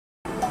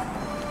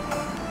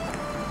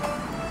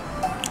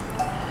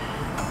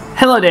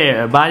Hello there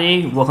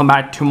everybody, welcome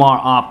back to more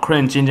of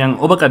Crayon Shin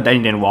Obaka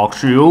Dainin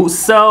walkthrough.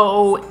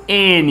 So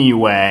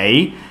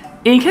anyway,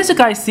 in case you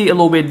guys see a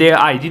little bit there,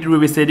 I did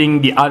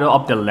revisiting the other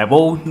of the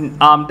level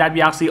that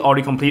we actually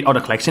already complete all the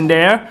collection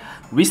there.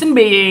 Reason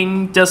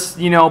being, just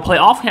play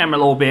off camera a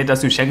little bit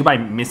just to check if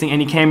I'm missing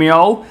any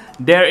cameo.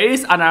 There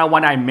is another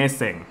one I'm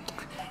missing.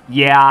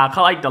 Yeah,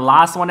 kinda like the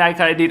last one that I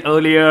kinda did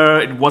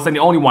earlier, it wasn't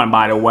the only one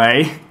by the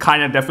way.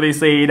 Kinda definitely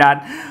say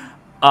that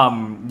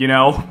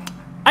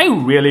I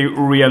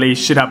really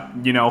should have,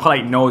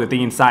 know the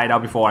thing inside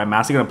out before I'm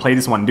actually gonna play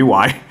this one, do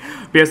I?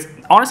 Because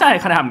honestly, I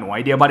kind of have no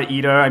idea about it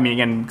either. I mean,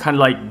 again, kind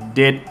of like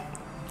did,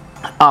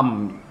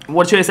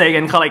 what should I say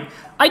again? Kind of like,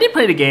 I did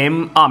play the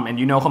game,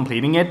 and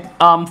completing it,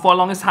 for a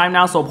longest time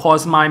now. So of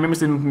course, my memory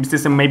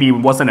system maybe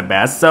wasn't the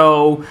best.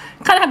 So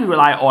kind of have to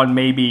rely on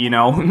maybe,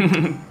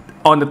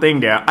 on the thing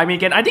there. I mean,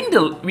 again, I think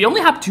we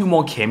only have 2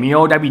 more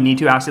cameo that we need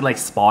to actually like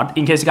spot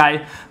in case you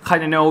guys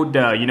kind of know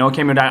the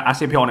cameo that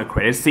actually appear on the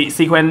credit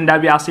sequence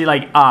that we actually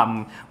like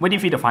when we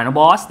defeat the final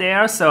boss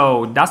there.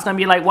 So that's gonna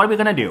be like what we're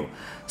gonna do.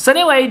 So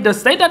anyway, the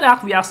state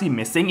that we actually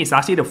missing is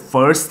actually the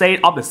first state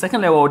of the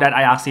second level that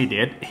I actually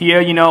did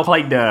here.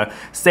 Like the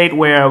state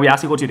where we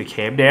actually go to the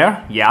cave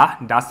there. Yeah,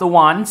 that's the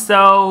one.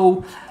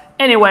 So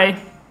anyway,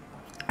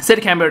 set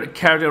the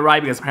character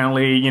right because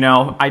apparently,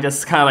 I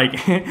just kind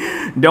of like,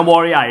 don't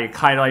worry, I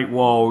kind of like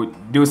will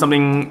do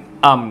something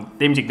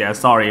thematic there.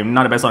 Sorry, I'm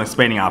not the best on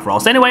explaining after all.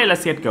 So anyway,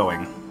 let's get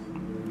going.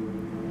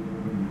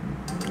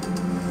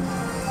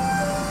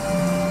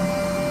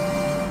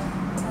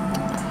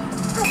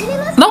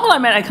 Not gonna lie,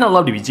 man, I kind of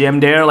love the BGM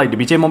there. Like the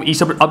BGM of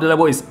each of the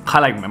level is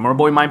kind of like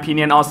memorable in my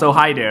opinion. Also,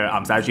 hi there,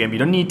 I'm SaGM. You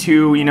don't need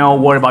to,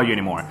 worry about you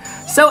anymore.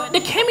 So the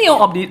cameo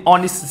of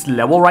on this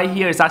level right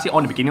here is actually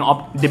on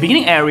the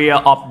beginning area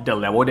of the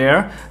level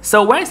there.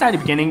 So where it's at the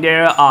beginning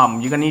there,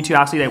 you're gonna need to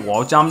actually like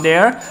wall jump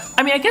there.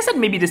 I mean, I guess that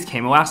maybe this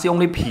cameo actually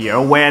only appear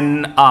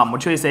when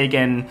what should I say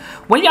again?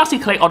 When you actually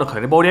collect all the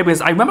collectible there,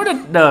 because I remember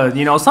that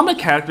the some of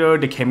the character,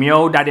 the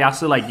cameo that they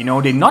actually like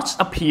they not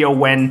appear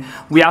when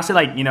we actually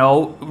like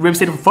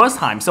revisit it for the first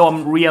time. So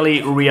I'm really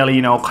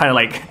kind of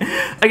like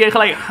again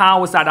like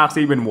how does that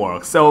actually even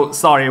work? So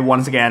sorry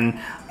once again.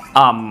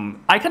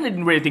 I kind of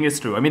didn't really think it's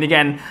true. I mean,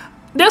 again,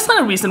 there's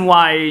kind of reason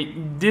why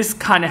this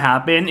kind of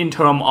happened in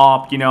terms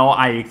of,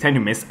 I tend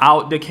to miss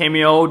out the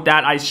cameo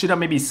that I should have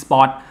maybe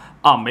spot,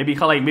 maybe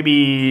kind of like,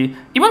 maybe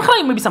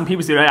some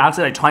people are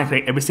actually like trying to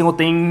collect every single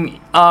thing,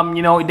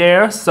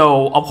 there.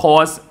 So, of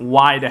course,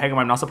 why the heck am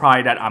I not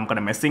surprised that I'm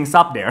gonna mess things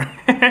up there?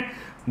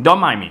 Don't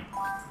mind me.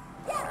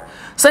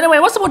 So anyway,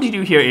 what's supposed to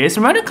do here is,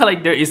 remember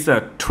like there is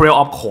a trail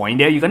of coin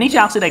there. You're gonna need to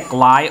actually like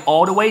glide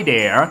all the way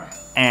there.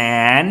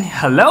 And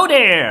hello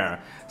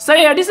there. So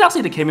yeah, this is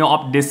actually the cameo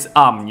of this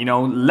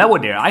level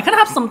there. I kind of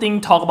have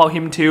something to talk about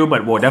him too,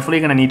 but we're definitely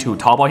gonna need to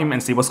talk about him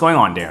and see what's going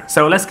on there.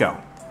 So let's go.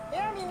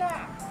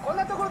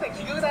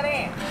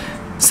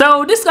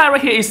 So this guy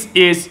right here is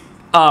his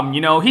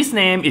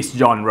name is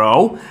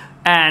Yonro.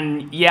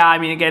 And yeah, I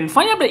mean again,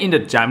 funny enough that in the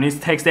Japanese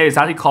text there it's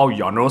actually called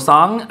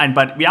Yonro-san, and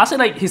but we actually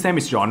like his name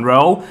is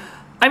Yonro.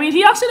 I mean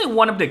he actually like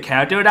one of the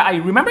characters that I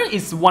remember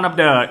is one of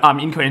the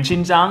in Crayon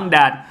Shin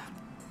that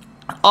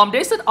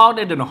they said out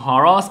that the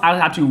Noharas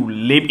actually have to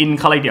live in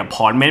kind of like the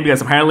apartment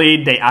because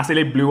apparently they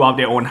actually blew up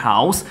their own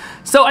house.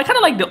 So I kind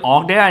of like the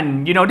arc there,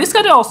 and this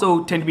guy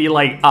also tend to be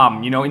like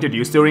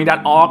introduced during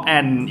that arc.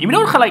 And even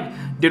though kind of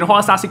like the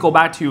Noharas actually go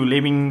back to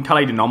living kind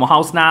of like the normal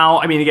house now,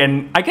 I mean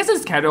again, I guess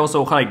this character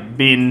also kind of like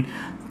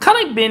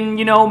been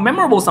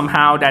memorable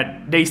somehow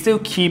that they still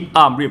keep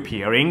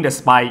reappearing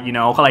despite kind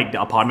of like the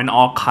apartment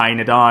arc kind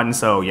of done.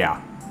 So yeah.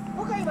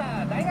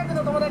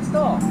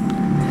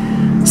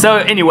 So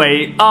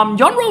anyway,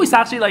 Yonro is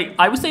actually like,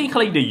 I would say kind of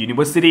like the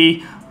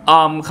university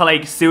kind of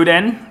like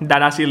student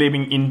that actually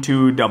living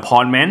into the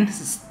apartment.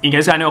 In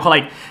case I know,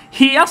 kind of like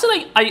he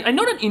actually like I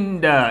know that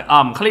in the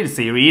kind of like the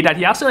series that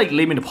he actually like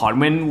live in the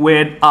apartment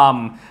with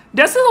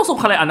there's also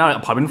kind of like another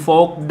apartment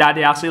folk that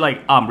they actually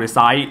like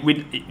reside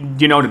with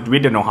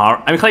with the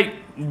Nohara. I mean like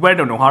where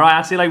the Nohara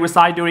actually like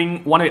reside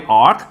during one of the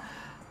arc.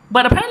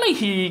 But apparently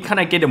he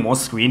kind of get the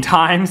most screen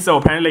time, so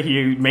apparently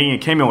he making a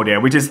cameo there,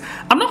 which is,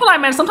 I'm not gonna lie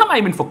man, sometimes I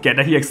even forget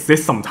that he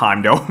exists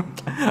sometime though.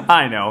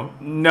 I know.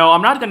 No,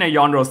 I'm not gonna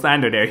Yonro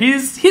standard there.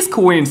 He's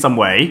cool in some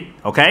way,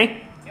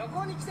 okay?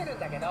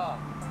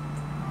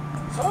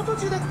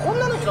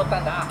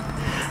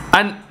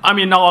 And I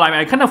mean, not gonna lie man,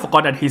 I kind of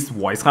forgot that his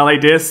voice kind of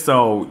like this,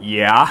 so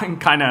yeah,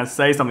 kind of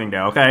say something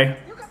there, okay?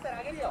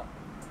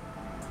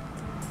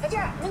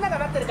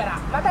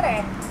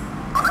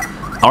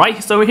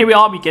 Alright, so here we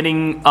are, we're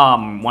getting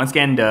once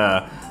again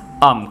the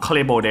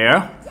collectible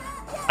there.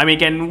 I mean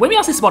again, when we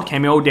actually spot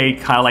cameo, they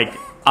kind of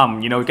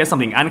like get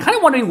something. And kind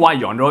of wondering why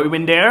Yonro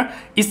even there.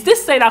 Is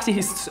this state actually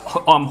his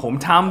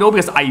hometown though?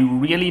 Because I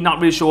really not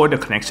really sure the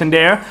connection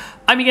there.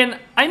 I mean again,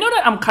 I know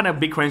that I'm kind of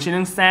big Crayon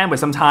Shin fan, but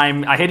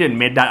sometimes I hate to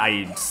admit that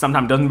I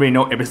sometimes don't really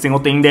know every single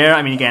thing there.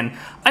 I mean again,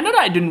 I know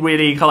that I didn't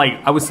really kind of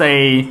like, I would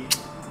say,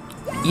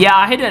 yeah,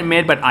 I hate to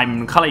admit, but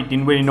I'm kind of like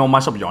didn't really know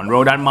much of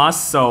Yonro that much.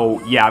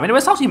 So yeah, anyway,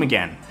 let's talk to him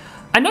again.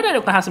 I know that we're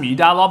gonna have some new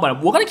dialogue,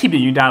 but we're gonna keep the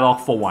new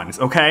dialogue for once,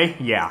 okay?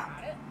 Yeah.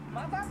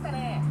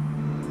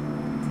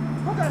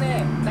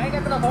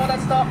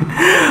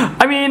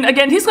 I mean,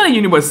 again, he's got a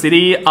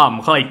university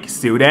like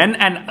student,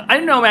 and I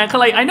don't know, man.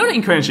 Like, I know that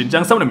in Crayon Shin,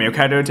 some of the male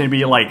characters tend to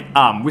be like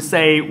we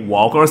say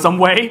walk or some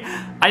way.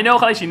 I know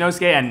like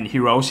Shinosuke and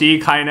Hiroshi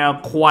kind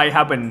of quite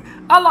have a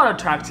lot of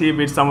attractive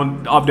with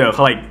some of the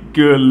like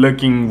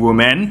good-looking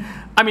women.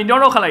 I mean,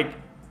 don't know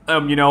like.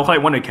 You know,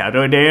 like one of the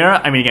characters there.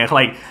 I mean, again,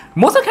 like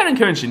most of the characters in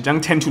Crayon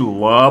Shin tend to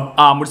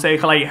love, would say,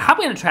 like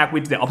having an attract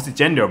with the opposite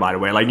gender. By the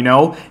way, like you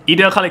know,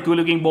 either like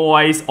good-looking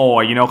boys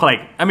or you know, like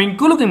I mean,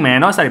 good-looking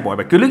man, not necessarily boy,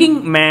 but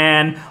good-looking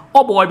man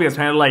or boy because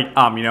kind of like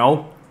you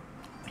know,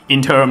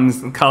 in terms,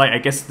 kind of like I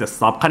guess the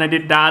sub kind of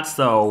did that.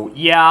 So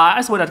yeah,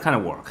 I suppose that kind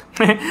of work.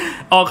 Or kind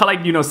of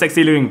like you know,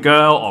 sexy-looking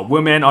girl or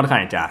woman, all the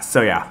kind of jazz.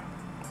 So yeah.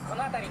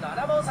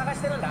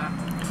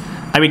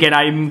 I mean, again,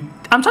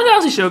 I'm trying to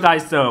actually show you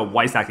guys the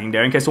voice acting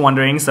there in case you're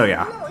wondering, so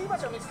yeah.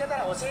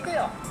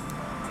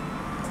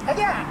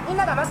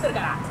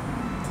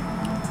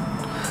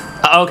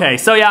 Okay,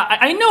 so yeah,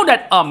 I know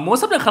that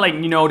most of the like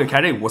you know the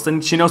character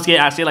wasn't Shinosuke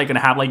actually like gonna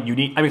have like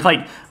unique. I mean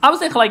like I would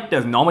say like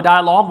the normal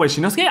dialogue with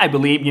Shinosuke. I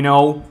believe you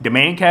know the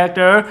main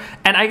character,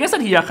 and I guess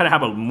that he kind of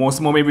have a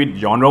most moment with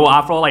Yonro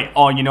after like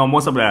or you know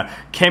most of the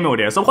cameo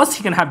there. So of course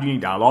he can have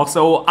unique dialogue.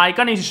 So I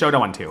gonna need to show that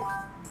one too.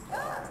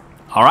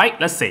 All right,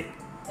 let's see.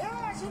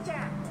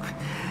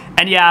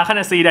 And yeah, I kind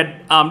of see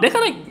that they kind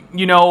of like,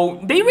 you know,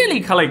 they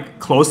really kind of like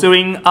close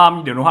during,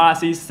 you know how I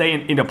say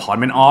in the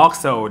apartment arc,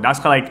 so that's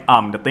kind of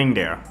like the thing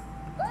there.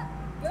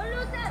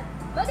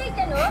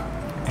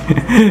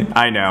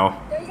 I know.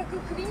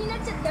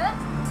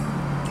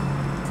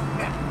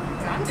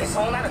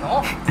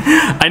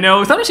 I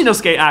know, sometimes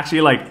Shinosuke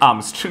actually like,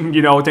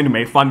 you know, tend to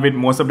make fun with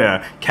most of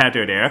the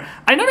character there.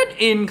 I know that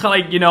in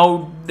kind of like, you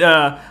know,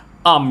 the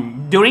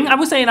during I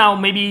would say now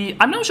maybe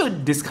I'm not sure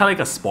this kind of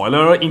like a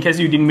spoiler in case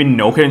you didn't even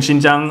know Crayon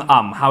Shinjang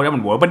how that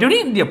would work, but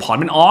during the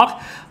apartment arc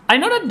I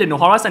know that the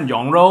Nohara's and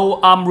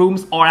Yonro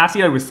rooms are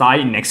actually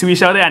reside next to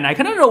each other, and I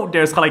kind of know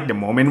there's kind of like the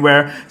moment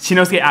where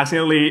Shinosuke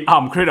accidentally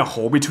created a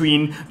hole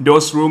between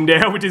those rooms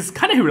there, which is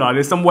kind of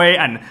hilarious in some way,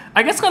 and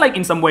I guess kind of like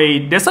in some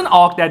way there's an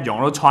arc that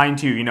Yonro trying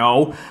to you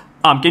know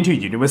get to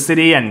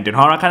university and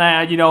Nohara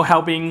kind of you know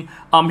helping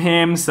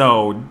him,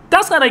 so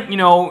that's kind of like you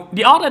know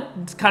the arc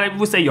that kind of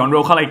would say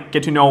Yonro kind of like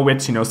get to know with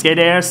Shinosuke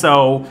there,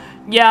 so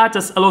yeah,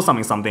 just a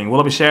little something.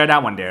 We'll share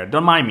that one there.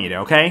 Don't mind me there,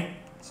 okay?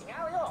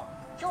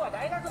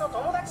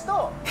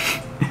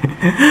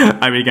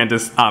 I mean, again,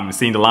 just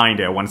seeing the line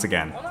there once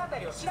again.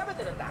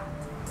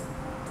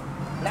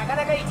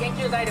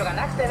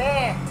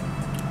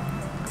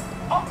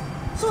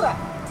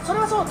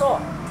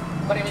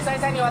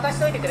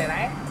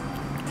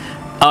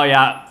 Oh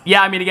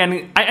yeah, I mean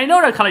again, I know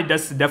that kind of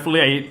that's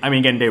definitely. I mean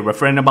again, they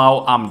referring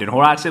about the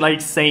Nohara actually like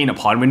staying in an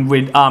apartment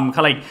with kind of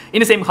like in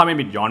the same apartment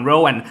with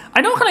Yonro, and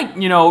I know kind of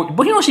like you know,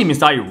 but Hiroshi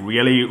Misai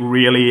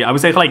really I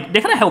would say like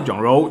they kind of help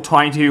Yonro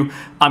trying to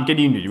get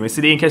into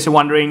university in case you're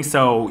wondering.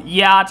 So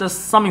yeah,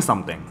 just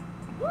something.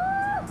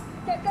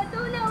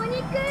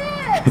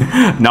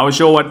 Not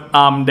sure what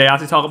they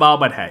actually talk about,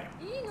 but hey.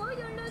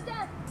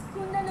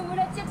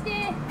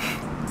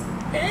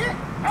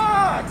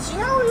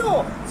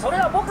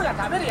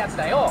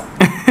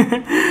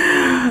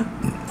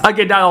 I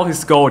get that all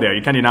his goal there,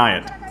 you can't deny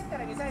it.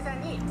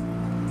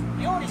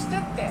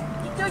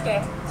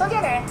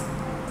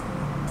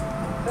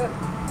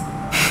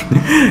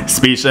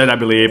 Speechless, I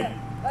believe.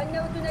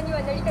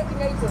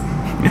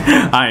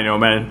 I know,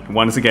 man,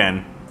 once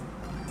again.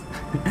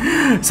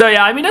 So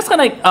yeah, I mean that's kind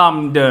of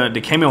like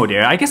the cameo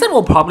there. I guess that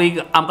will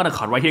probably I'm gonna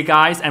cut right here,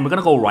 guys, and we're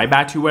gonna go right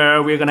back to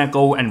where we're gonna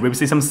go and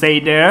revisit some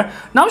state there.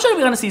 Now I'm sure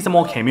we're gonna see some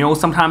more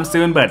cameos sometime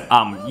soon, but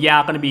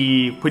yeah, gonna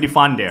be pretty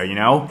fun there, you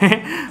know.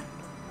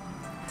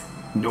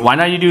 Why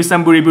not you do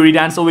some buri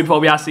dance before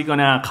we actually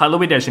gonna cut a little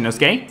bit there,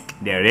 Shinosuke?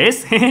 There it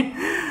is.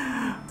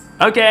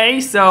 Okay,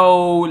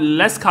 so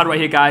let's cut right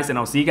here, guys, and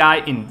I'll see you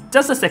guys in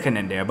just a second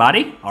in there,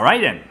 buddy. All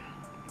right then.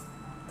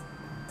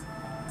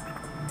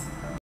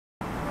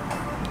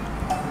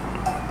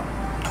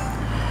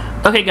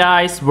 Okay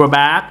guys, we're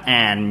back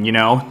and you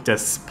know,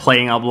 just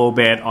playing up a little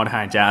bit on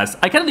high jazz.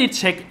 I kind of did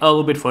check a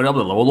little bit further up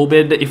the level a little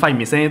bit if I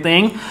miss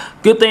anything.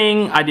 Good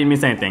thing I didn't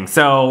miss anything.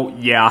 So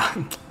yeah,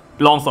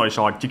 long story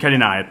short, you can't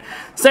deny it.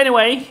 So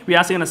anyway, we're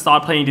actually gonna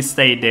start playing this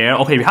state there.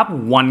 Okay, we have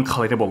one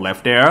collectible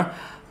left there.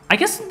 I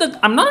guess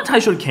I'm not entirely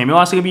sure the cameo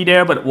is gonna be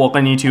there, but we're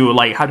gonna need to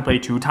like have to play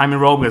 2 times in a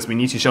row because we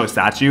need to show a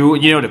statue,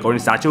 you know, the golden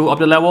statue of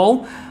the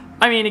level.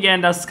 I mean,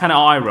 again, that's kind of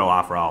all I roll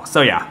after all.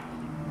 So yeah.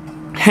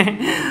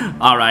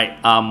 Alright,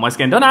 once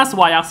again, don't ask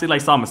why I actually like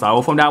saw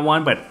myself from that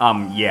one, but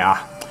yeah.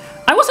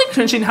 I would say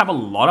Crayon Shin have a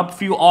lot of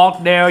few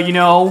arc there, you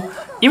know.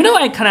 Even though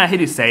I kind of hate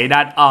to say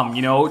that,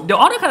 you know, the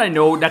other kind of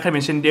know that I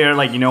mentioned there,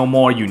 like, you know,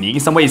 more unique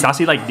in some way is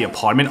actually like the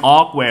apartment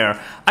arc, where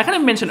I kind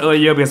of mentioned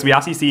earlier because we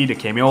actually see the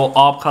cameo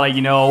arc, kind of,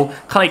 you know,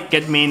 kind of like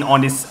get main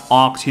on this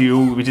arc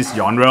too, which is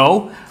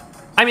Yonro.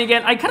 I mean,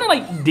 again, I kind of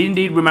like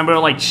didn't remember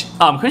like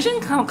Crayon Shin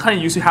kind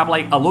of used to have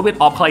like a little bit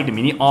of like the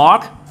mini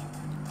arc.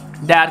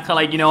 that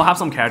like have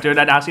some character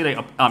that actually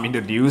like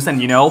introduced, and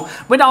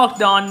when all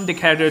done, the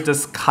character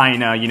just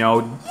kind of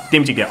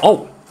dim to get.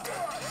 Oh,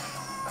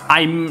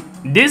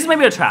 this may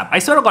be a trap. I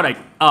sort of got like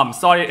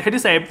sorry, hate to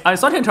say, I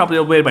sorry to interrupt a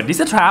little bit, but this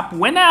is a trap.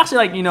 When I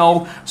actually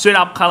like straight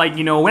up kind of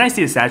like when I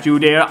see a statue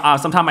there,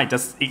 sometimes I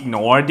just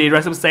ignore the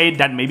rest of the state.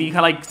 That may be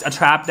kind of like a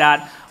trap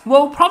that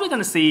we're probably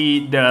gonna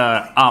see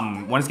the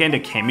once again the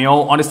cameo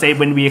on the stage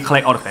when we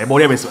collect all the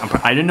collectibles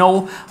there. I don't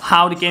know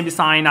how the game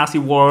design actually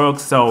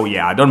works, so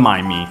yeah, don't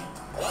mind me.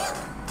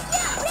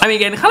 I mean,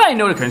 again, kind of I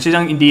know the Crayon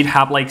Shin indeed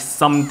have like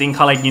something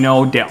kind of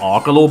like their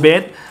arc a little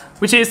bit,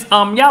 which is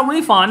yeah,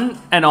 really fun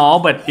and all,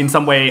 but in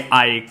some way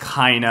I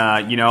kind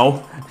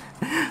of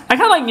I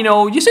kind of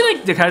like usually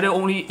like the character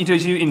only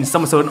introduce you in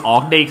some certain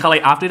arc. They kind of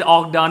like after the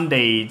arc done,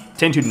 they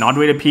tend to not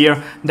really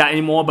appear that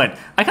anymore. But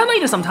I kind of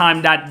like that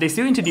sometimes that they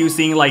still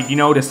introducing like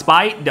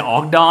despite the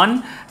arc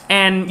done.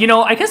 And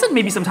I guess that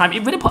maybe sometimes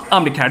if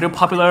the character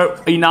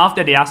popular enough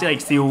that they actually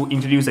like still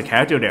introduce a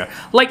character there.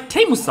 Like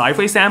take Musai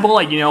for example,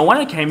 like one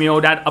of the cameo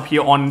that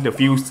appear on the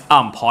few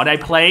part I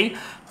play.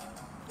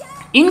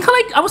 In kind of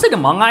like I would say the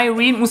manga I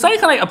read, Musai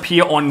kind of like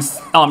appear on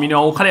kind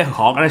of like her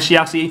arc, and she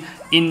actually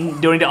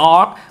during the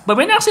arc, but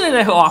when actually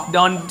like her arc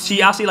done,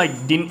 she actually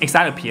like didn't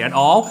exactly appear at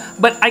all.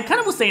 But I kind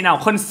of would say now,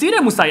 consider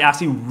Musai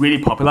actually really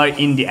popular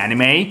in the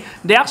anime.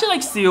 They actually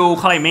like still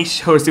kind of like make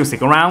her still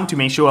stick around to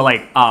make sure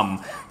like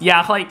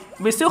yeah, like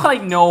we still kind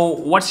of like know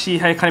what she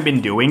had kind of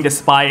been doing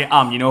despite her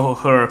kind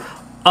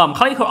of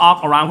like her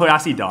arc around her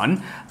actually done,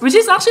 which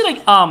is actually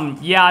like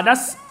yeah,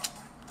 that's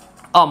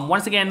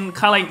once again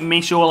kind of like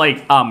make sure like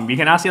we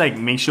can actually like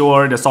make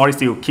sure the story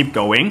still keep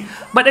going,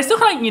 but they still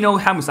kind of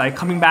like have Musai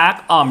coming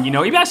back. If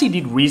you actually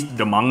did read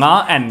the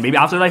manga and maybe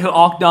after like her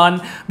arc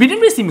done, we didn't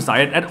really see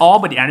Musai at all,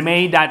 but the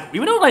anime that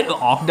even though like her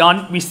arc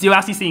done, we still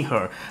actually seeing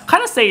her.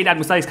 Kind of say that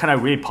Musai is kind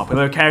of really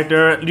popular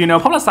character,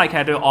 popular side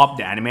character of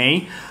the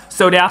anime.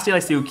 So they actually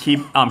like still keep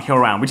her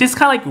around, which is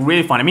kind of like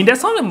really fun. I mean, there's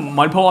some of the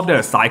multiple of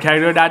the side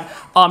character that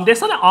there's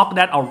some arc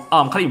that are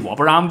kind of evolve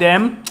around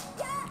them.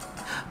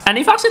 And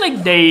if actually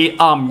like they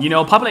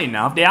popular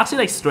enough, they actually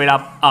like straight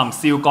up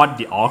still got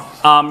the arc.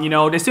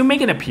 They still make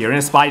an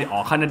appearance by the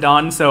arc kind of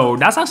done. So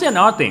that's actually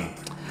another thing.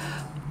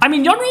 I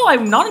mean, Yonro,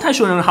 I'm not entirely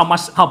sure how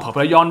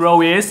popular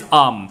Yonro is.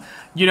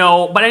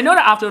 But I know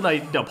that after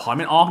like the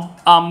apartment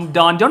arc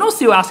done, Yonro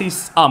still actually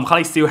kind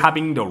of still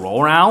having the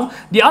roll around.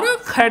 The other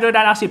character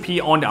that actually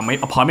appear on the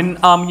apartment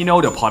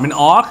the apartment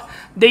arc,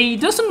 they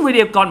doesn't really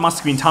have got much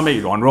screen time that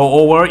Yonro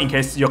over, in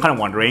case you're kind of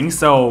wondering.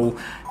 So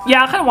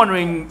yeah, kind of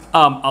wondering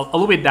a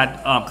little bit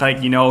that like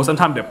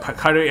sometimes the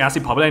character is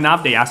actually popular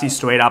enough, they actually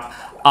straight up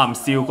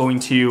still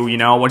going to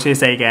what should I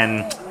say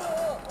again,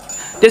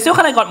 they still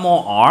kind of got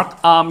more arc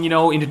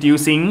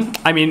introducing.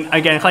 I mean,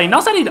 again, kind of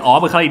not only the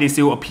arc, but kind of they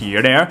still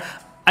appear there.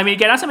 I mean,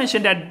 again, as I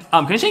mentioned that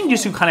Crayon Shin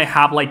used to kind of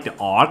have like the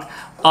arc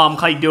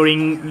kind of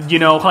during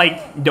kind of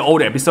like the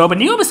older episode, but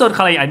new episode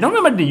kind of I don't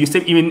remember they used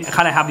to even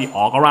kind of have the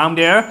arc around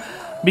there,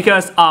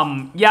 because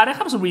yeah, there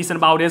comes a reason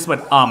about this,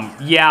 but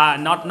yeah,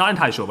 not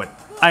entirely sure, but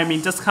I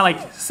mean, just kind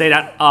of like say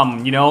that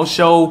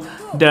show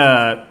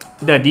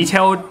the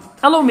detail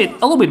a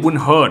little bit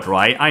wouldn't hurt,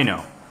 right? I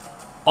know.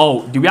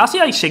 Oh, do we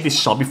actually like shake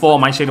this shot before? I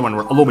might shake the one a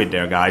little bit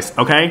there, guys.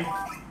 Okay.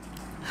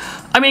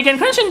 I mean, again,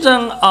 Crayon Shin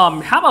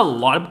have a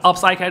lot of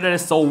upside characters that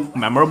is so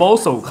memorable.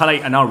 So kind of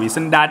like another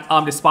reason that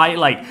despite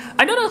like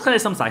I know there's kind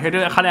of some side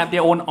characters that kind of have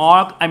their own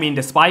arc. I mean,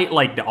 despite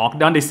like the arc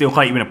done, they still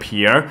kind of even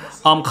appear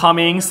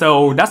coming.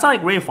 So that's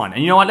like really fun.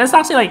 And you know what? Let's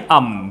actually like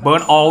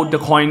burn all the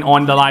coin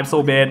on the live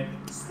so bit.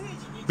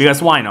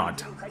 Because why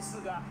not?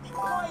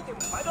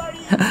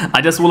 I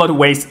just would like to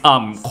waste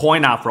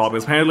coin after all,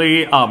 because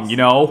apparently I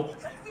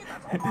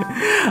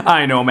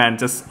know, man,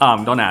 just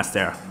don't ask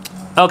there.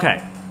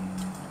 Okay.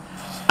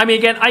 I mean,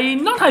 again,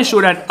 I'm not entirely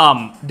sure that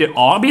the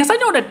arc, because I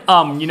know that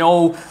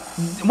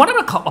one of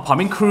the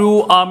apartment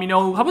crew,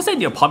 how would say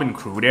the apartment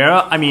crew there,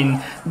 I mean,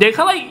 they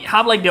kind of like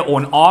have like their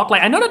own arc.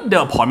 Like I know that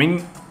the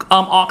apartment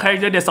arc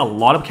character, there's a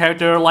lot of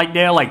character like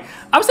there. Like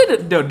I would say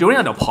that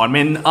during the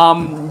apartment,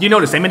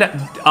 the same that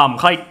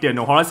like the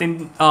Nohara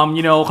in kind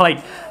of like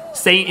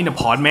staying in the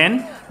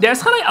apartment,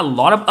 there's kind of like a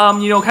lot of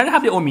kind of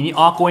have their own mini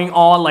arc going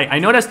on. Like I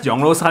know that's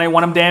Jongro kind of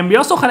one of them. We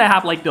also kind of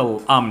have like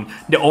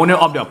the owner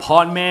of the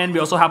apartment. We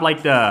also have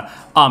like the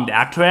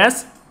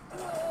actress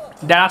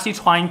that actually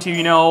trying to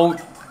kind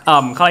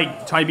of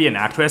like trying to be an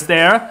actress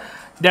there.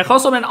 There's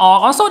also an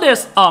arc. Also,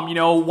 there's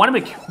one of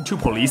the two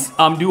police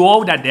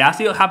duo that they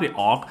actually have the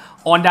arc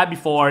on that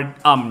before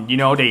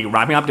they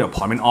wrapping up the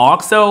apartment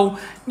arc. So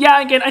yeah,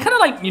 again, I kind of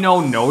like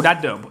know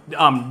that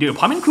the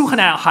apartment crew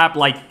kind of have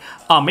like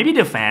maybe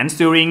the fans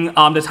during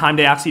the time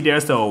they actually there.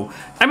 So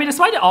I mean,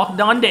 despite the arc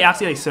done, they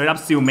actually like straight up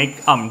still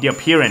make the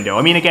appearance though.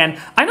 I mean, again,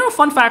 I know a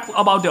fun fact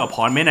about the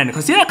apartment, and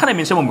consider I kind of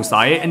mentioned about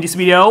Musai in this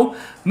video.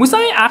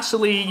 Musai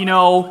actually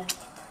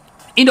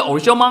in the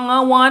original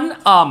manga one,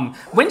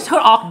 when her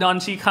arc done,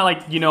 she kind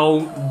of like, you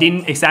know,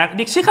 didn't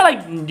exactly, she kind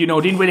of like, you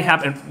know, didn't really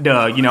have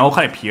the, you know,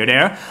 kind of appear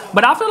there.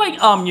 But after like,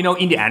 you know,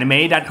 in the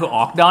anime that her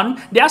arc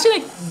done, they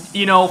actually like,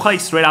 you know, kind of like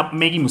straight up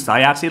making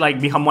Musaya actually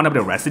like become one of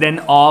the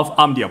residents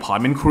of the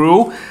apartment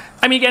crew.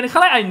 I mean, again, kind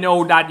of like I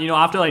know that, you know,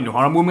 after like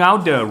Nohara moving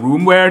out, the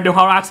room where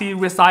Nohara actually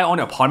reside on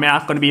the apartment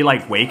are gonna be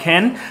like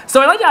vacant. So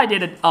I like the idea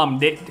that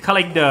they kind of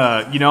like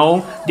the, you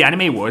know, the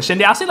anime version,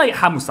 they actually like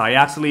have Musaya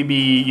actually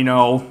be, you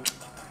know,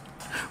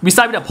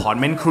 beside the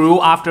apartment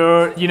crew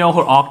after, you know,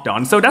 her arc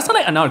done. So that's kind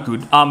of like another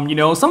good, you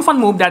know, some fun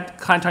move that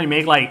kind of trying to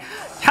make like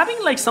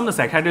having like some of the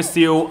side characters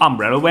still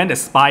relevant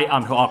despite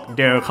her arc,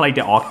 their like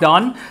the arc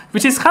done,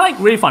 which is kind of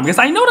like really fun because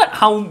I know that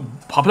how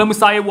popular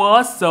Musaya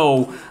was.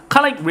 So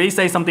kind of like really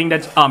say something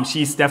that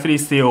she's definitely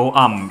still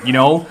you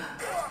know,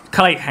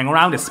 kind of like hang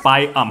around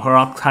despite her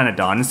arc kind of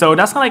done. So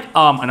that's kind of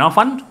like another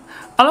fun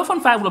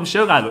fact I'm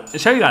show you guys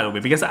a little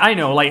bit because I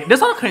know like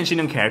there's a lot of Crayon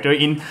Shin character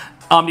in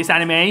this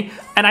anime,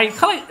 and I kind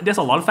of like there's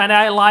a lot of fan that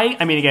I like.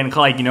 I mean, again, kind of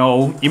like, you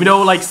know, even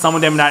though like some of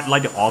them that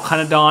like they're all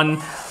kind of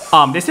done,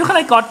 they still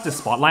kind of got the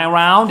spotlight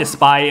around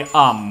despite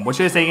what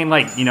you're saying,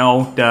 like, you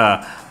know,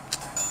 the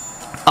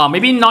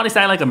maybe not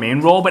exactly like a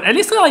main role, but at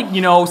least like, you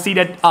know, see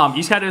that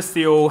each character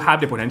still have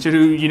the potential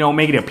to, you know,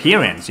 make an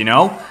appearance. You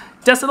know,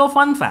 just a little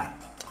fun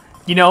fact.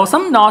 You know,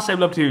 some knowledge I'd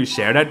love to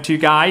share that to you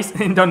guys.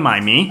 Don't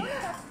mind me.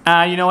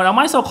 You know what, I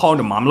might as well call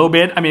the mom a little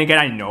bit. I mean, again,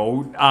 I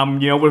know,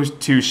 you know,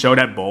 to show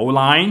that bow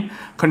line.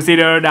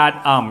 Consider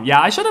that,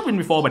 yeah, I showed it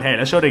before, but hey,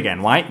 let's show it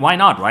again. Why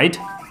not, right?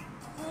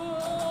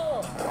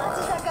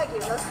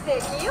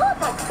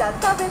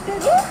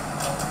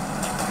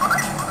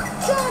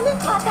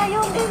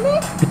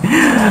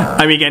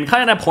 I mean, again,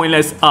 kind of a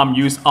pointless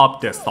use of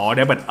the star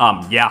there, but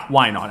yeah,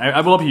 why not? I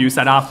will love to use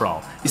that after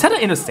all. Is that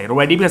in the state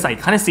already? Because I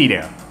kind of see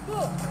there.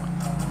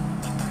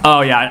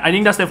 Oh yeah, I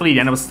think that's definitely the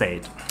end of the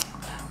state.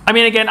 I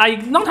mean, again,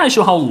 I'm not entirely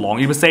sure how long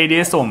it would say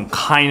this, so I'm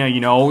kind of,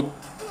 you know,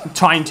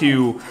 trying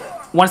to,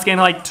 once again,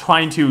 like,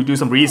 trying to do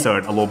some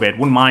research a little bit.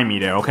 Wouldn't mind me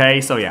there,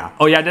 okay? So, yeah.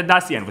 Oh, yeah,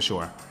 that's the end for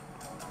sure.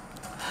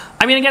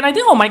 I mean, again, I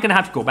think I might gonna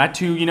have to go back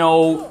to, you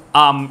know,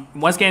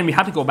 once again, we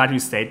have to go back to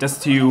state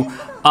just to,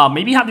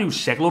 maybe have to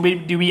check a little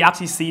bit. Do we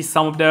actually see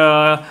some of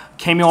the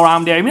cameo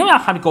around there? Maybe I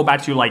have to go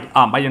back to, like,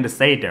 by the end of the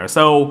state there.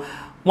 So,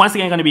 once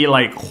again, gonna be,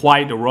 like,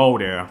 quite the road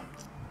there.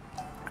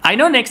 I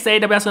know next day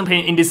that we're going to play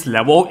in this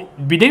level,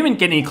 we didn't even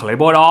get any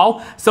collectible at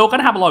all, so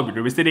gonna have a lot of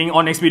revisiting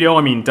on next video.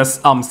 I mean,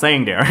 just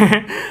saying there.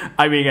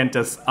 I mean, again,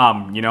 just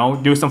you know,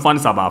 do some fun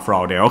stuff after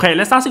all there. Okay,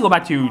 let's actually go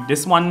back to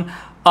this one.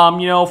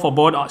 You know, for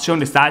both showing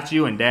the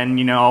statue and then,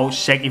 you know,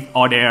 check if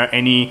are there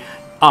any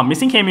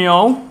missing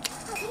cameo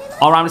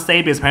around the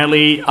state, because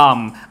apparently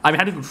I've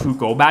had to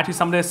go back to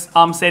some of this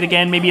state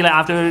again, maybe like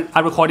after I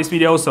record this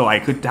video, so I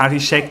could actually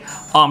check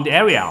the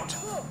area out.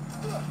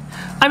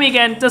 I mean,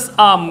 again, just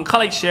kind of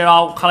like share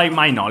out kind of like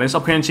my knowledge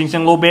of Crayon Shin a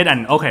little bit,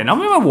 and okay, now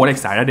remember what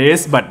excited it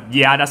is, but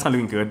yeah, that's kind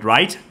of looking good,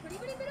 right?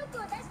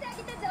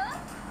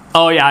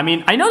 Oh yeah, I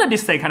mean, I know that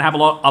this state kind of have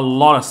a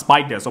lot of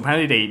spike there, so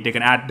apparently they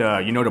can add the,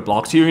 you know, the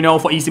blocks here, you know,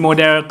 for easy mode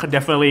there. Could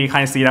definitely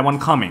kind of see that one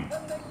coming.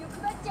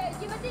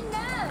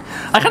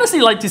 I kind of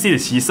see like to see the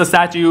Shisa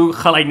statue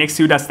kind of like next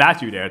to that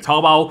statue there. Talk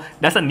about,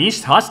 that's a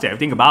niche touch there.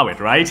 Think about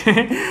it, right?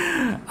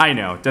 I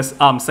know, just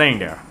saying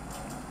there.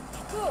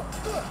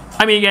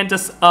 I mean, again,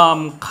 just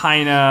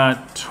kind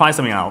of try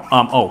something out.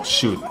 Oh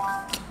shoot.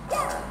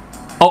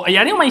 Oh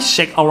yeah, I think I might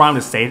check around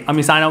the state. I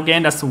mean, sign out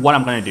again. That's what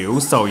I'm gonna do.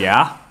 So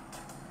yeah.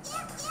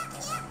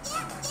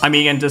 I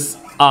mean, again, just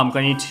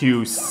gonna need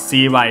to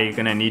see if I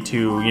gonna need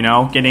to, you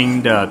know,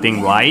 getting the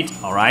thing right.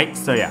 All right.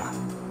 So yeah.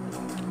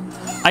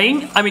 I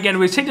mean, again,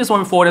 we checked this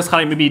one before. There's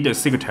kind of maybe the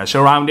secret treasure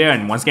around there,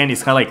 and once again,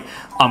 it's kind of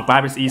like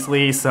grab it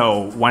easily.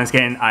 So once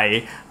again,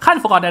 I kind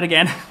of forgot that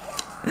again.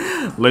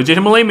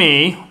 Legitimately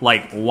me,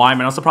 like, why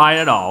am I not surprised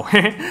at all?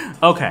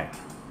 Okay.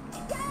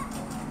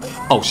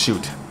 Oh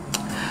shoot.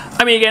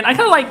 I mean, again, I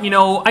kind of like, you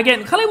know,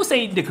 again, kind of like would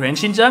say the Crayon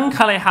Shin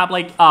kind of have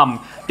like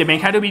the main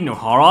character being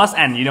Nohara's,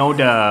 and you know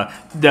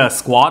the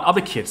squad of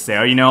the kids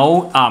there, you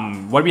know,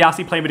 what we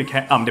actually play with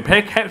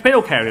the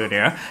pedal character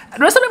there. And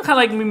the rest of them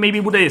kind of like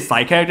maybe with the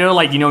side character,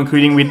 like, you know,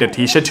 including with the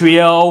teacher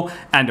trio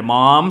and the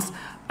moms.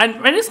 And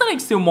when it's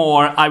like still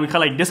more, I would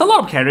kind of like, there's a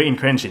lot of character in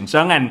Crayon Shin,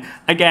 and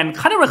again,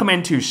 kind of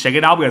recommend to check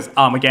it out because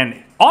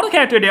again, all the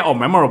characters there are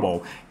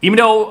memorable. Even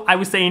though I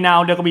would say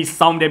now there could be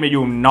some that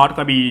you're not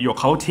gonna be your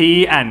cup of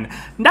tea, and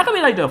that could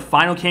be like the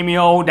final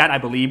cameo that I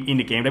believe in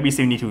the game that we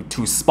still need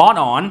to spot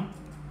on.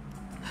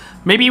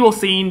 Maybe we'll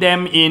see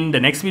them in the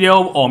next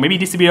video, or maybe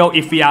this video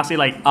if we actually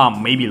like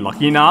maybe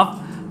lucky enough.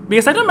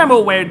 Because I don't remember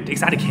where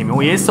exactly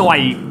cameo is, so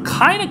I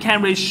kind of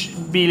can't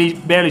really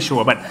barely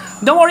sure. But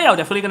don't worry, I'm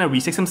definitely gonna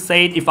recheck some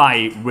state if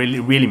I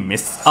really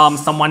miss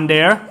someone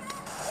there.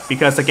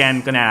 Because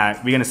again,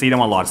 we're gonna see them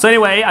a lot. So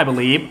anyway, I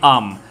believe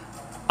oh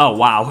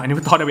wow, I never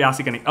thought that we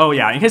actually gonna, oh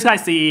yeah, in case you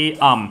guys see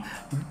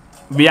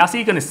we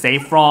actually gonna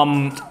save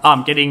from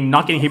not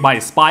getting hit by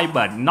the spy,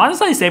 but not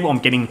necessarily save from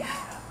getting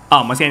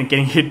once again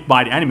getting hit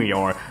by the enemy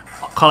or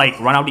like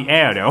run out the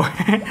air though.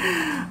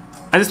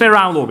 I just play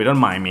around a little bit, don't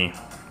mind me.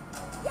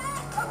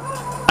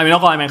 I mean,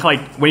 not gonna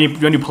like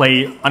when you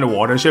play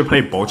underwater, you should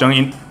play Bojang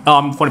in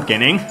from the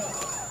beginning.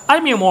 I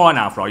mean more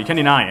now, bro. You can't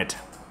deny it.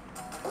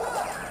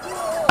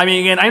 I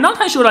mean, again, I'm not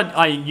quite sure that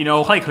I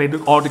like collect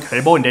all the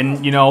collectible and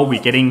then we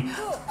getting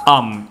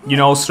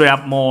straight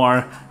up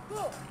more.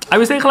 I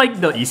would say like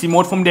the easy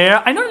mode from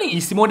there. I know in the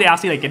easy mode they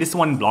actually like get this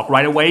one block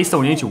right away,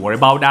 so you need to worry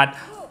about that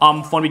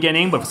from the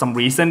beginning. But for some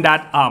reason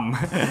that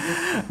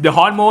the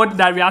hard mode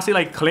that we actually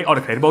like collect all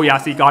the collectible, we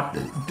actually got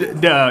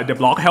the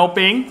block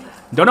helping.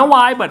 Don't know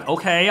why, but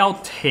okay, I'll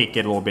take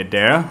it a little bit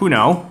there. Who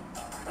knows?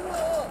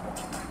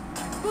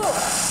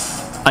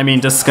 I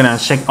mean, just gonna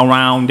check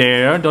around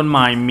there. Don't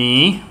mind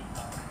me.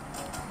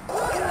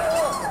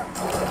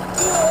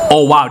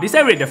 Oh wow, this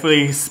area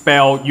definitely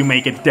spell you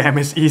make it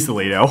damage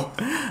easily though.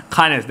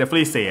 Kinda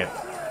definitely say it.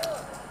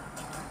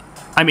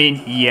 I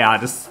mean, yeah,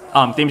 just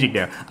damaging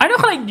there. I know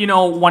like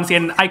once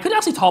again I could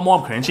actually talk more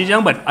of Crayon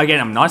Shin, but again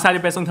I'm not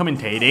excited based on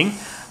commentating.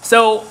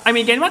 So I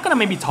mean again I'm not gonna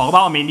maybe talk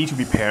about, I may need to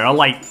prepare,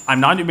 like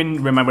I'm not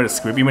even remember the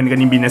script even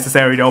gonna be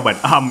necessary though, but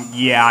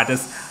yeah,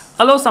 just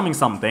a little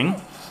something.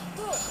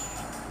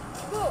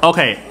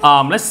 Okay,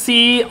 let's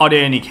see, are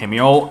there any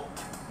cameo?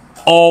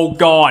 Oh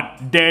god,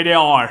 there they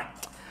are.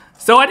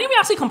 So I think we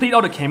actually complete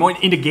all the cameo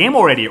in the game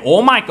already.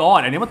 Oh my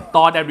god, I never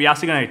thought that we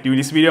actually gonna do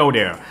this video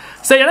there.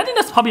 So yeah, I think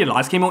that's probably the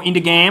last cameo in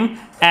the game.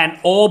 And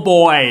oh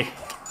boy,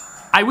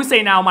 I would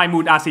say now my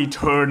mood actually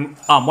turned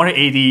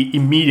 180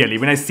 immediately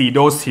when I see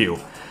those two.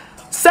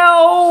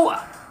 So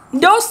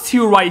those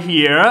two right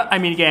here, I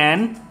mean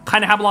again,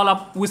 kind of have a lot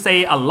of, would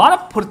say a lot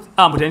of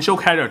potential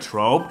character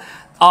trope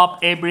of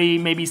every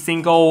maybe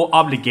single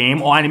of the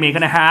game or anime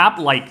gonna have,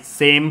 like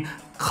same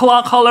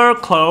color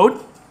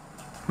clothes,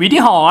 really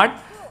hard.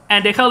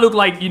 And they kind of look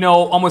like,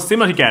 almost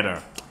similar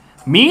together.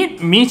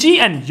 Meet Michi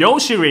and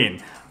Yoshirin.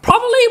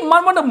 Probably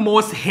one of the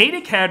most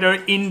hated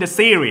characters in the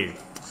series.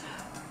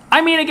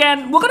 I mean,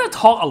 again, we're gonna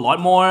talk a lot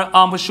more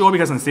for sure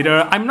because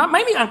consider, I'm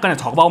gonna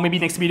talk about maybe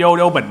next video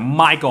though, but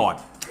my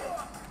god.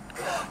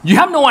 You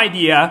have no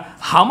idea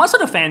how much of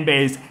the fan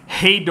base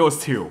hate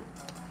those two.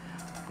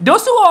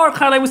 Those two are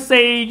kind of, I would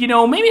say,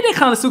 maybe they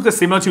kind of look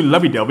similar to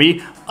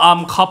Lovey-Dovey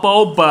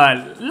couple,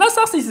 but let's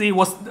actually see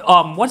what's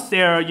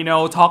their,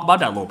 talk about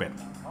that a little bit.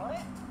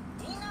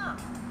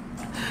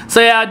 So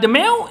yeah, the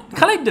male,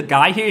 kind of like the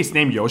guy here is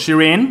named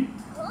Yoshirin.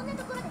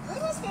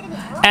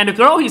 And the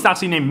girl is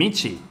actually named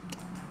Michi.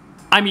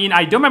 I mean,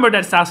 I don't remember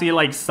that's actually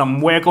like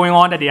somewhere going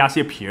on that they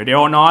actually appear there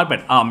or not.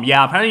 But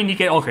yeah, apparently you need to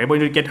get, okay, but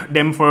you need to get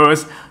them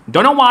first.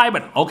 Don't know why,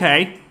 but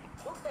okay.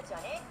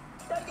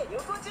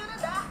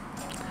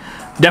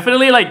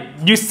 Definitely like,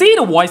 you see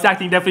the voice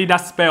acting definitely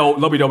does spell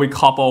Lovey-Dovey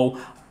couple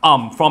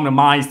from the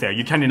minds there.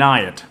 You can't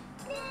deny it.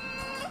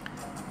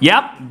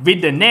 Yep,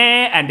 with the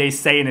ne and they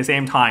say in the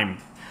same time.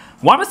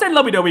 1%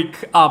 Lovey-Dovey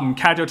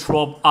character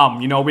trope,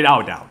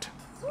 without doubt.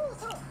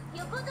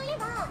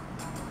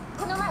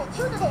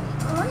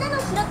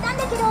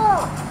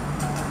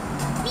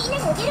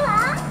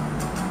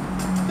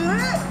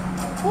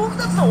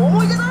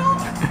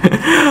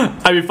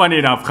 I mean, funny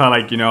enough, kind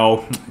of like,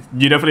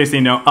 you definitely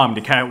see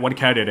what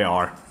character they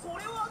are.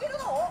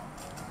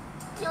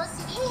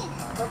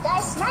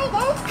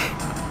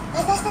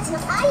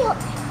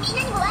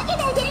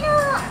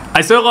 I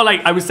still got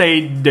like, I would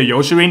say the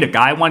Yoshirin, the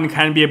guy one,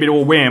 can be a bit of a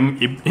whim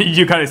if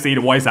you kind of see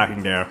the voice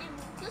acting there.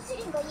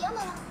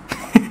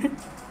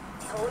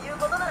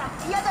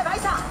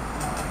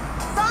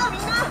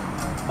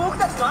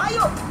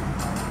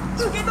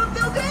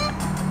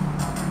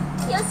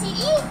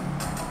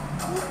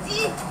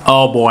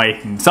 Oh boy,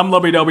 some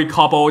Lovey-Dovey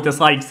couple just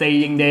like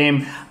saying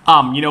them,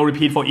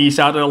 repeat for each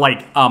other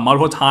like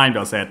multiple times,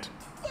 does it?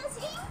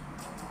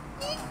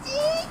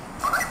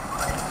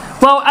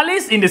 Well, at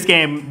least in this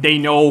game, they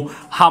know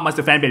how much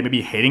the fanbase may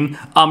be hating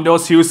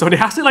those two, so they're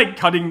actually like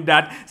cutting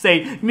that,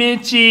 say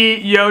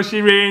Michi,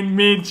 Yoshirin,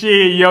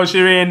 Michi,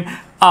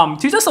 Yoshirin,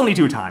 to just only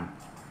 2 times.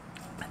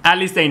 At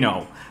least they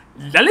know.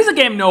 At least the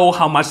game know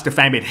how much the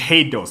fanbase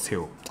hate those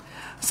two.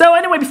 So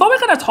anyway, before we're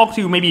gonna talk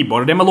to maybe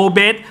both of them a little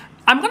bit,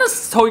 I'm gonna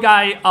tell you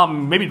guys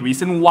maybe the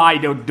reason why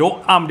the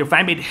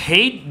fanbase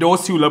hate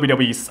those two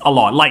Lovey-Doveys a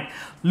lot, like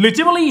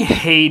legitimately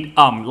hate,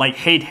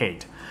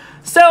 hate.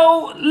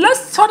 So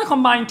let's try to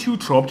combine 2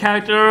 trope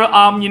character,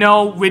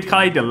 with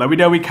kind of the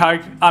Lovey-Dovey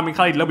character, kind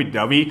of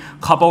Lovey-Dovey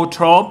couple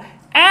trope,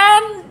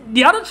 and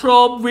the other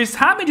trope which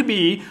happened to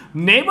be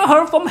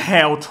neighborhood from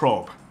hell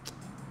trope.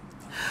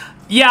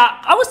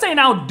 Yeah, I would say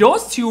now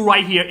those two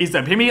right here is the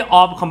epitome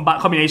of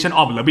combination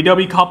of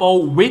Lovey-Dovey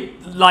couple with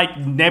like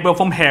neighbor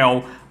from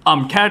hell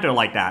character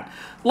like that.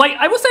 Like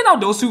I would say now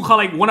those two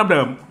kind of like one of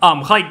the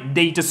like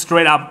they just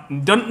straight up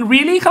don't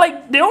really kind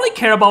of like, they only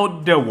care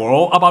about the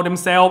world, about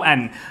themselves,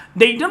 and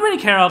they don't really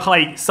care about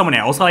like someone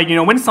else. Like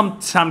when some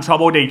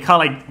trouble they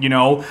kind of like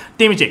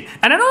damage it.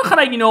 And another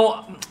kind of like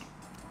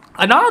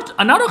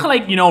another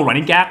kind of like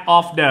running gag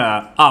of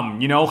the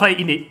kind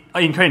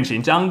of in Crayon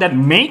Shin that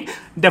make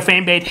the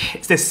fan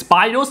base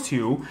despite those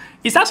two.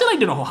 It's actually like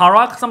the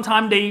Nohara.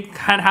 Sometimes they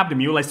can have the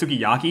meal like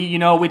sukiyaki,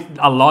 with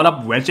a lot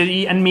of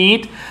veggie and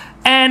meat.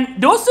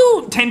 And those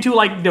who tend to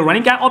like the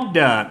running gag of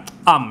the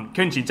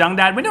Crayon Shin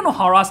that when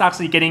Nohara's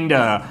actually getting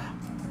the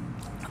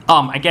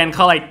again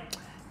kind of like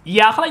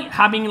yeah kind of like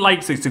having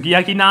like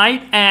Sukiyaki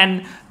night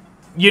and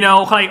you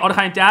know kind of like all the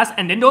kind of jazz,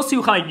 and then those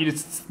two kind of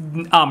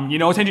like you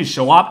know tend to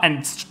show up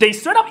and they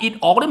straight up eat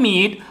all the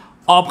meat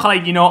of kind of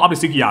like you know of the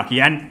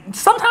sukiyaki. And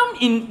sometimes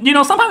in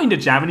the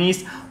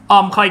Japanese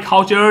kind of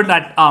culture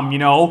that you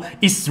know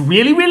is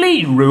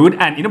really rude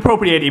and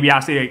inappropriate if you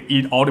actually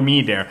eat all the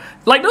meat there.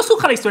 Like those who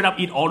kind of straight up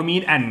eat all the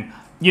meat, and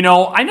you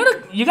know I know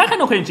that you guys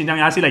kind of know Crayon Shin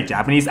actually like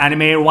Japanese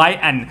anime, right?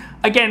 And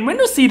again when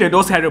you see that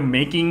those kind of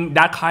making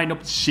that kind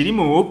of shitty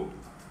move,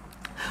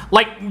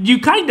 like you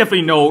kind of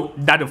definitely know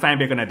that the fan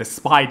base gonna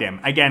despise them.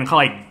 Again,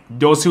 kind of like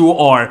those who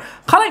are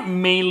kind of like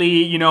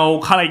mainly, you know,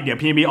 kind of like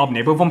the PNB of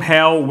Neighbor from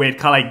Hell with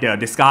kind of like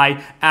this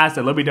guy as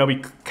the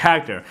Lovey-Dovey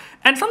character.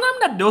 And sometimes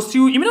that those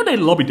two, even though they're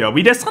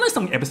Lovey-Dovey, there's kind of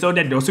some episode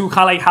that those two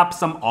kind of like have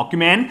some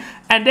argument,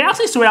 and they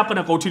actually straight up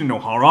gonna go to the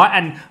Nohara.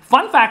 And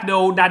fun fact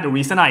though, that the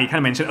reason I kind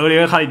of mentioned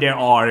earlier, kind of like there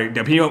are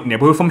the opinion of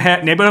Neighbor from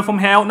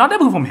Hell, not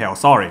Neighbor from Hell,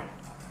 sorry.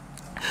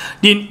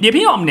 The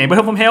opinion of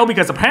Neighborhood from Hell,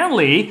 because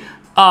apparently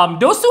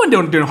those two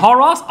and the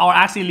horrors are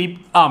actually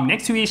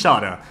next to each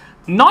other.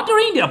 Not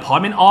during the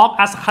apartment arc,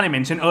 as I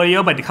mentioned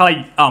earlier, but the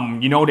kind of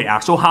like, you know, the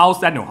actual house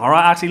that Nohara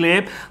actually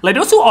live. Like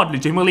those two are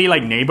legitimately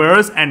like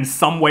neighbors, and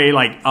some way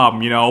like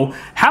you know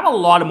have a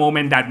lot of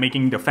moment that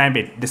making the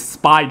fanbase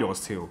despise those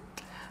two.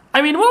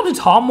 I mean, we want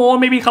to talk more,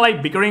 maybe kind of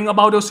like bickering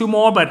about those two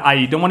more, but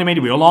I don't want to make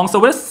the video long, so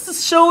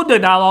let's show the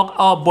dialogue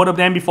of both of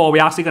them before we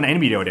actually gonna end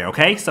the video there.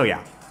 Okay, so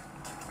yeah.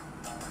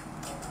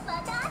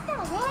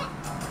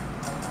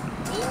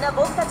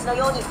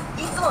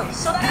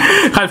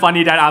 Kind of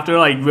funny that after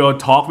like we'll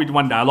talk with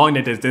one dialogue,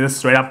 they just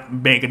straight up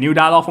make a new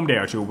dialogue from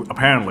there too,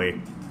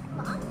 apparently.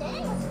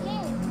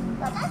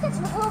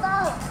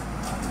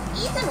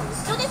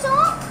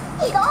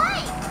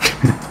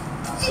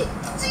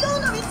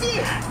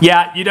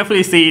 Yeah, you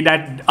definitely see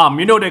that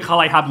you know they kind of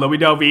like have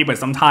Lovey-Dovey, but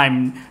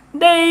sometimes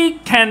they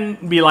can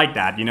be like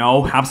that, you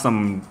know, have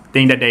some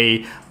thing that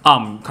they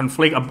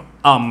conflict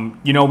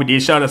you know with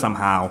each other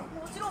somehow.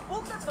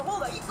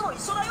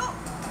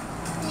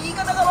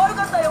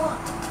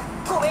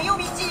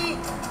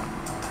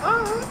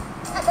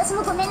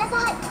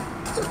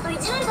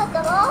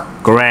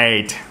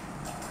 Great.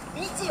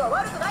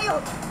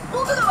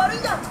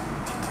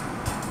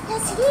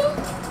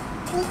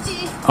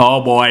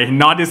 Oh boy,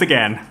 not this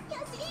again.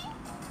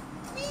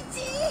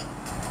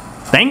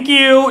 Thank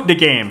you, the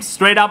game.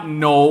 Straight up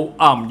no,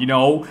 you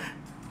know,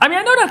 I mean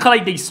I know that kind of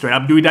like they straight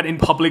up do that in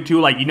public too,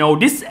 like you know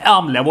this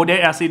level they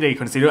actually they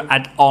consider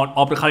at on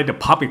of the kind of the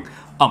public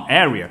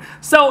area.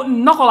 So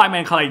not gonna lie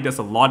man, kind of like there's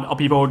a lot of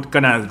people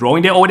gonna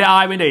rolling their old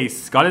eye when they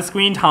got a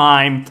screen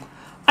time.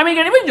 I mean,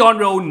 even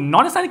genre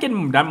not necessarily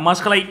getting that much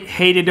kind of like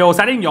hated though.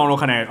 So I think genre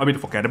kind of a bit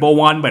forgettable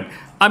one, but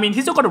I mean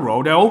he still got a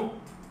role though.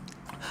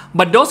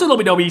 But those who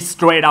Lovey-Dovey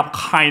straight up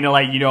kind of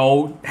like you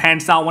know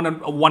hands down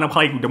one of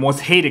like the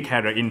most hated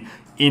character in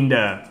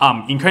the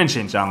in Crayon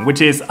Shin,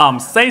 which is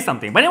Say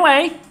Something. But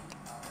anyway,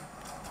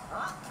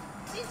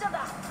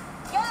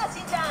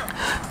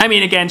 I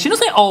mean again, she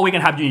doesn't say oh we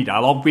can have unique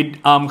dialogue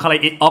with kind of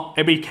like up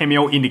every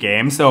cameo in the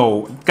game,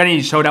 so gonna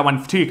show that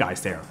one to you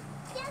guys there.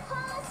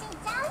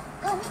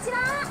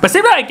 But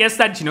same way I guess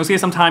that Shinosuke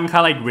sometimes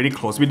kind of like really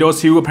close with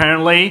those two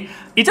apparently.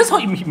 It's just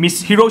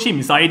Hiroshi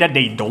Misai that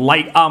they don't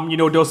like you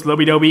know those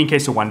Lovey-Dovey in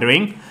case you're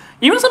wondering.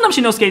 Even sometimes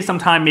Shinosuke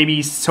sometimes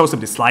maybe shows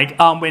some dislike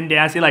when they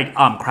actually like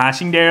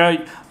crashing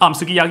their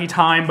Sukiyaki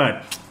time,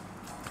 but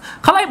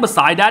kind of like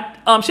beside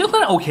that she's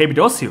kind of okay with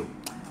those two.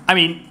 I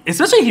mean,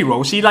 especially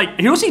Hiroshi, like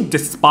Hiroshi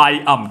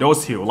despise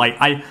those two. Like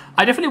I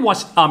definitely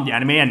watched the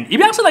anime, and if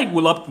you actually like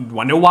will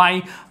wonder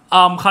why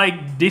kind of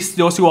like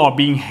those two are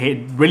being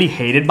really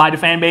hated by the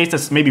fan base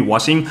that's maybe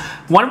watching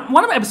one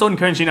of the episodes in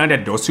Crayon Shin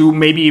that those two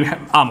maybe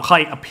kind of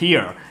like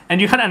appear, and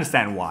you kind of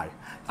understand why.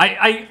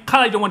 I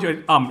kind of don't want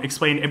to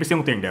explain every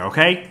single thing there,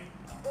 okay?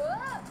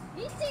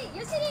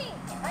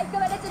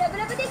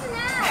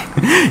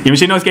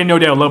 Yoshinosuke know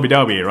they're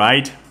Lovey-Dovey,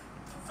 right?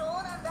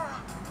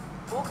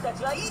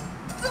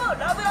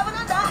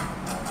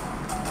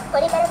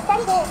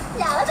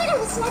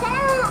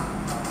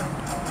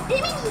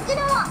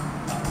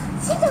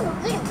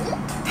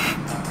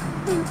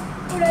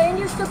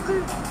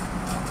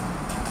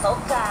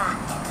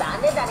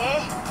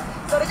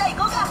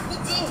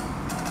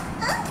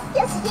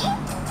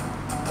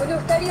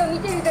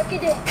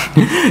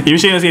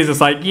 Yoshinosuke is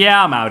just like,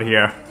 yeah, I'm out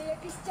here.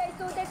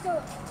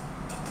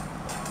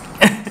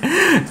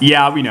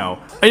 Yeah, we know.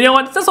 And you know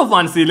what? That's so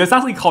fun to see. Let's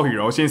actually call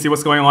Hiroshi and see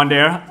what's going on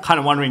there. Kind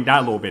of wondering that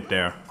a little bit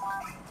there.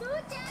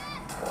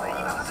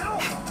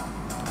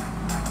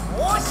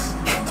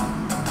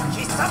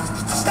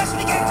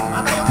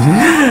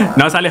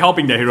 Not sadly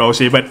helping the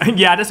Hiroshi, but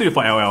yeah, that's it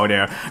for LL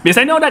there. Because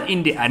I know that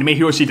in the anime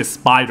Hiroshi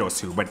despite those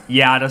two, but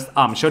yeah, just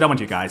show that one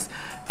to you guys.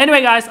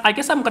 Anyway, guys, I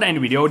guess I'm gonna end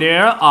the video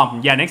there.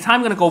 Yeah, next time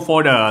I'm gonna go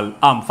for the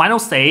final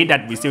stage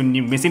that we still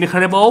need missing the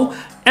collectible.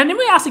 And if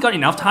we actually got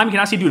enough time, you can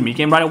actually do the mid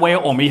game right away,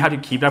 or maybe have to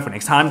keep that for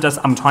next time. Just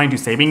I'm trying to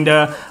saving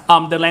the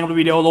length of the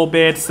video a little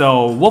bit,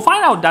 so we'll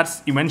find out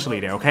that's eventually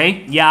there.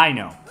 Okay? Yeah, I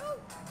know.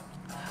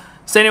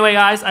 So anyway,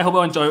 guys, I hope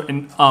you enjoyed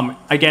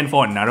again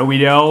for another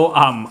video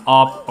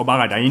of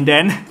Obaka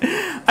Dainin.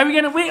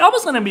 We're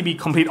almost gonna maybe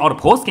complete all the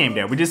post game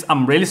there, which is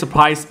I'm really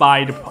surprised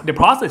by the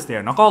process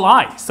there. Not gonna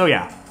lie. So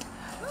yeah.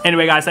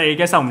 Anyway, guys, I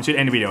guess I should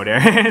end the video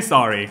there.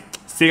 Sorry.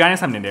 See you guys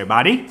next time then,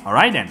 everybody.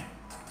 Alright then.